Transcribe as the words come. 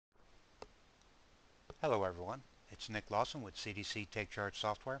Hello everyone, it's Nick Lawson with cdc-takecharge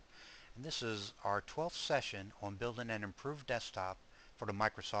software, and this is our 12th session on building an improved desktop for the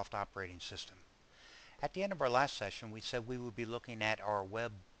Microsoft operating system. At the end of our last session, we said we would be looking at our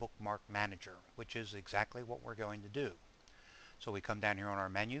Web Bookmark Manager, which is exactly what we're going to do. So we come down here on our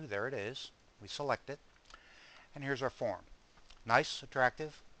menu, there it is, we select it, and here's our form. Nice,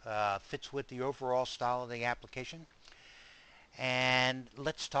 attractive, fits with the overall style of the application, and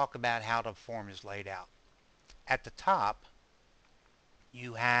let's talk about how the form is laid out. At the top,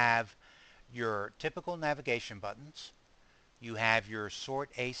 you have your typical navigation buttons. You have your sort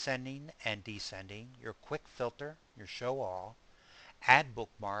ascending and descending, your quick filter, your show all, add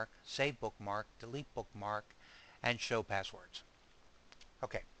bookmark, save bookmark, delete bookmark, and show passwords.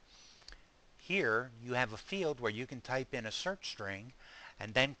 Okay, here you have a field where you can type in a search string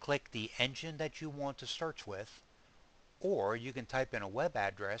and then click the engine that you want to search with, or you can type in a web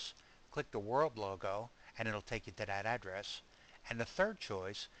address, click the world logo, and it'll take you to that address. And the third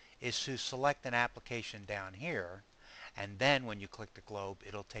choice is to select an application down here, and then when you click the globe,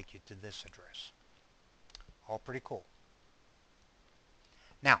 it'll take you to this address. All pretty cool.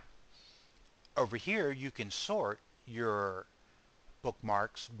 Now, over here, you can sort your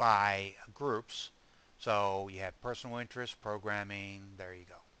bookmarks by groups. So you have personal interest, programming, there you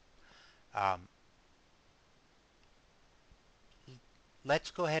go.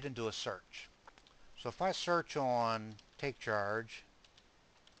 Let's go ahead and do a search. So if I search on Take Charge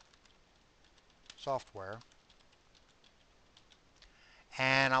software,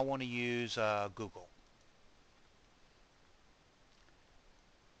 and I want to use Google.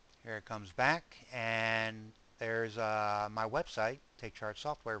 Here it comes back, and there's my website, Take Charge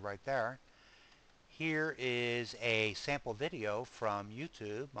Software, right there. Here is a sample video from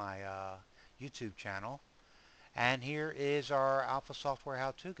YouTube, my YouTube channel, and here is our Alpha Software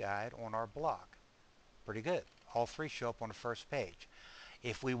How-To Guide on our blog. Pretty good. All three show up on the first page.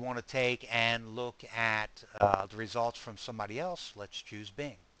 If we want to take and look at the results from somebody else, let's choose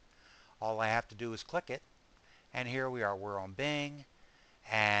Bing. All I have to do is click it, and here we are. We're on Bing,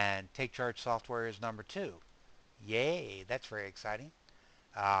 and Take Charge Software is number 2. Yay, that's very exciting.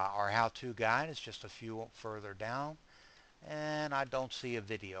 Our how-to guide is just a few further down, and I don't see a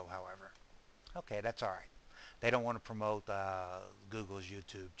video, however. Okay, that's all right. They don't want to promote Google's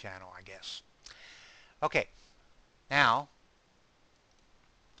YouTube channel, I guess. Okay, now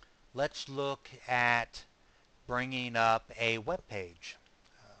let's look at bringing up a web page.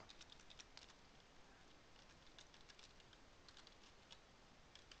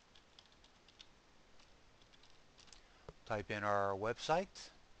 Type in our website,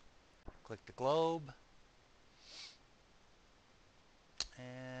 click the globe,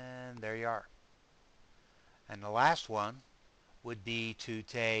 and there you are. And the last one would be to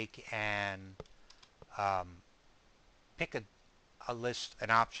take and pick a list, an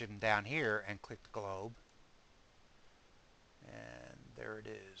option down here, and click the globe. And there it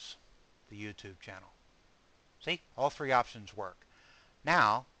is, the YouTube channel. See, all three options work.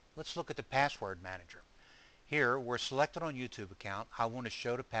 Now, let's look at the password manager. Here, we're selected on YouTube account. I want to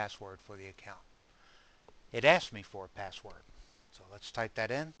show the password for the account. It asks me for a password. So let's type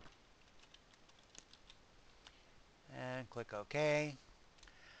that in and click OK.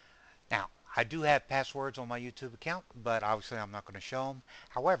 Now, I do have passwords on my YouTube account, but obviously I'm not going to show them.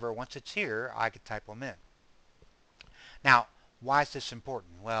 However, once it's here, I can type them in. Now, why is this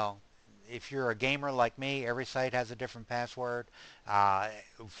important? Well, if you're a gamer like me, every site has a different password.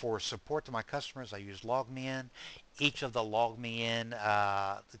 For support to my customers, I use LogMeIn. Each of the LogMeIn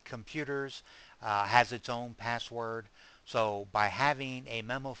computers has its own password. So by having a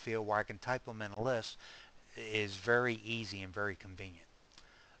memo field where I can type them in a list is very easy and very convenient.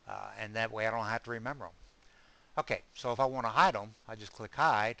 And that way I don't have to remember them. Okay, so if I want to hide them, I just click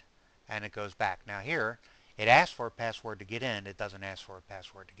hide and it goes back. Now here, it asks for a password to get in. It doesn't ask for a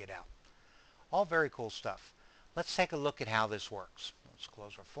password to get out. All very cool stuff. Let's take a look at how this works. Let's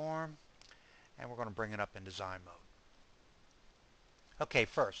close our form, and we're going to bring it up in design mode. Okay,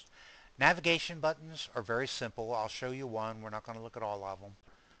 first, navigation buttons are very simple. I'll show you one. We're not going to look at all of them.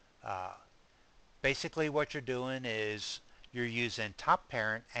 Uh, Basically, what you're doing is you're using top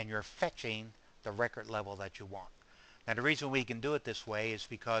parent, and you're fetching the record level that you want. Now, the reason we can do it this way is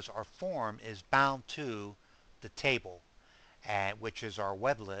because our form is bound to the table, which is our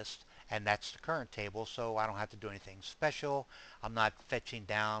web list, and that's the current table, so I don't have to do anything special. I'm not fetching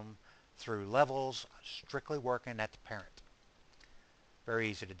down through levels, strictly working at the parent. Very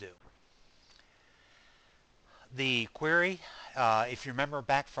easy to do. The query, if you remember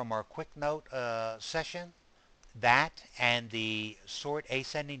back from our quick note session, that and the sort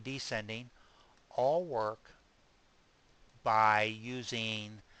ascending descending all work by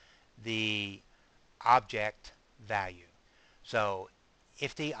using the object value. So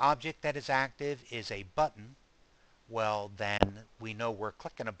if the object that is active is a button, well, then we know we're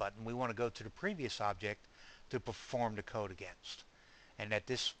clicking a button. We want to go to the previous object to perform the code against. And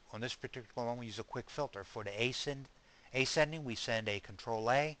on this particular one, we use a quick filter. For the ascending, we send a control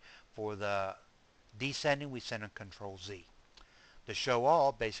A. For the descending, we send a control Z. The show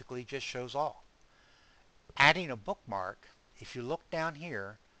all basically just shows all. Adding a bookmark, if you look down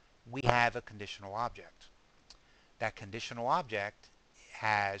here, we have a conditional object. That conditional object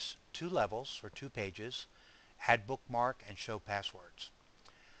has two levels or two pages, add bookmark and show passwords.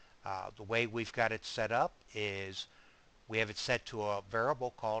 The way we've got it set up is we have it set to a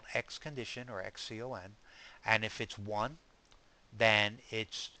variable called xCondition or xcon, and if it's 1, then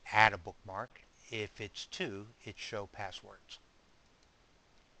it's add a bookmark. If it's 2, it's show passwords.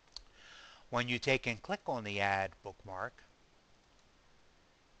 When you take and click on the add bookmark,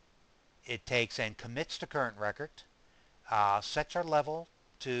 it takes and commits the current record, sets our level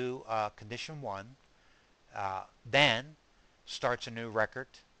to condition 1, then starts a new record,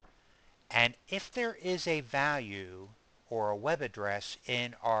 and if there is a value or a web address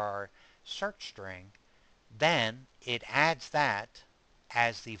in our search string, then it adds that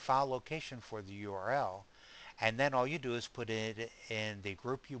as the file location for the URL, and then all you do is put it in the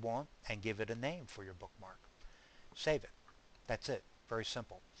group you want and give it a name for your bookmark. Save it. That's it. Very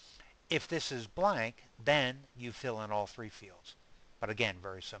simple. If this is blank, then you fill in all three fields. But again,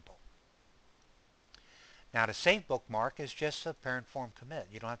 very simple. Now, to save bookmark is just a parent form commit.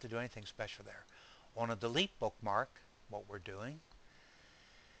 You don't have to do anything special there. On a delete bookmark, what we're doing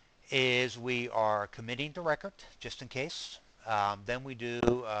is we are committing the record just in case. Then we do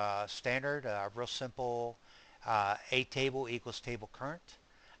standard, real simple, a table equals table current,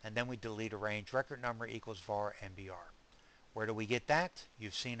 and then we delete a range record number equals var mbr. Where do we get that?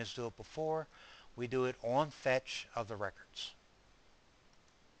 You've seen us do it before. We do it on fetch of the records.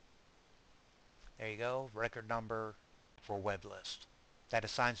 There you go, record number for web list. That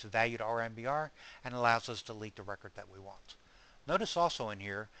assigns the value to RMBR and allows us to delete the record that we want. Notice also in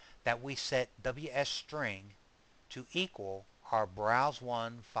here that we set WSString to equal our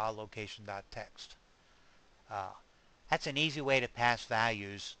browse1 file location.txt. That's an easy way to pass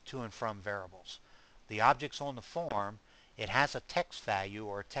values to and from variables. The object's on the form, it has a text value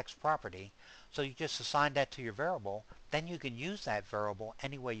or a text property, so you just assign that to your variable, then you can use that variable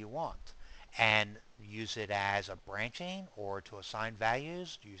any way you want and use it as a branching or to assign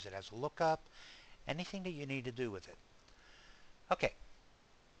values, use it as a lookup, anything that you need to do with it. Okay,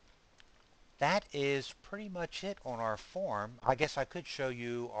 that is pretty much it on our form. I guess I could show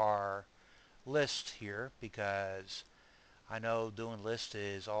you our list here because I know doing list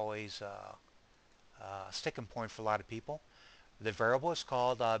is always a sticking point for a lot of people. The variable is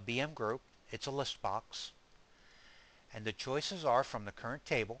called BM group. It's a list box. And the choices are from the current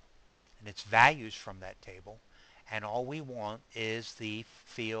table and its values from that table. And all we want is the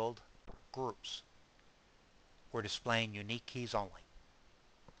field groups. We're displaying unique keys only.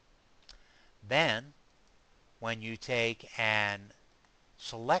 Then when you take and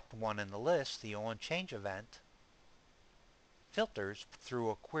select one in the list, the onChange event filters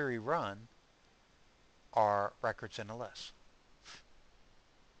through a query run our records in the list.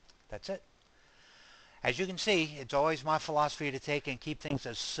 That's it. As you can see, it's always my philosophy to take and keep things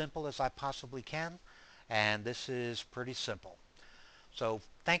as simple as I possibly can, and this is pretty simple. So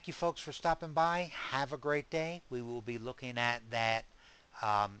thank you folks for stopping by. Have a great day. We will be looking at that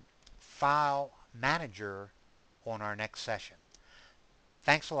file manager on our next session.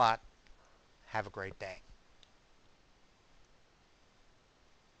 Thanks a lot. Have a great day.